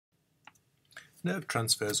Nerve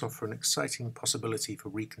transfers offer an exciting possibility for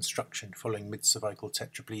reconstruction following midcervical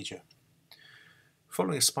tetraplegia.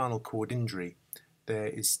 Following a spinal cord injury, there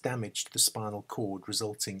is damage to the spinal cord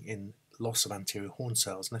resulting in loss of anterior horn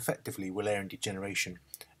cells and effectively Wallerian degeneration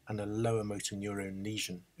and a lower motor neuron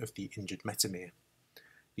lesion of the injured metamere.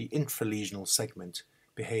 The infralesional segment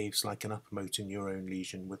behaves like an upper motor neuron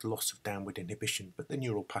lesion with loss of downward inhibition, but the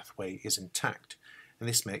neural pathway is intact, and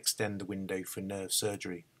this may extend the window for nerve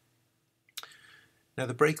surgery. Now,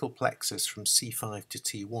 the brachial plexus from C5 to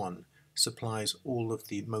T1 supplies all of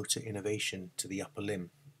the motor innervation to the upper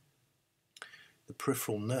limb. The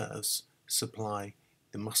peripheral nerves supply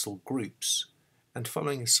the muscle groups, and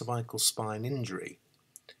following a cervical spine injury,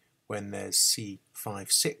 when there's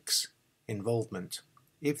C5-6 involvement,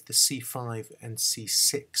 if the C5 and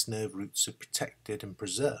C6 nerve roots are protected and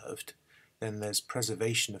preserved, then there's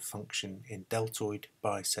preservation of function in deltoid,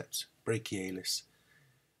 biceps, brachialis,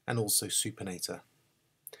 and also supinator.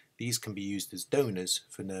 These can be used as donors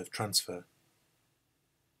for nerve transfer.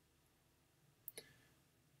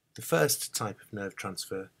 The first type of nerve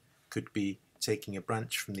transfer could be taking a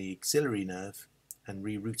branch from the axillary nerve and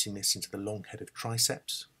rerouting this into the long head of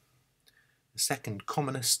triceps. The second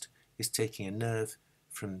commonest is taking a nerve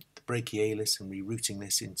from the brachialis and rerouting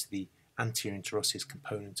this into the anterior interosseous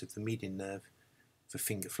component of the median nerve for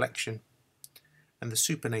finger flexion, and the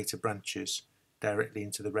supinator branches directly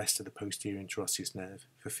into the rest of the posterior interosseous nerve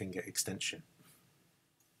for finger extension.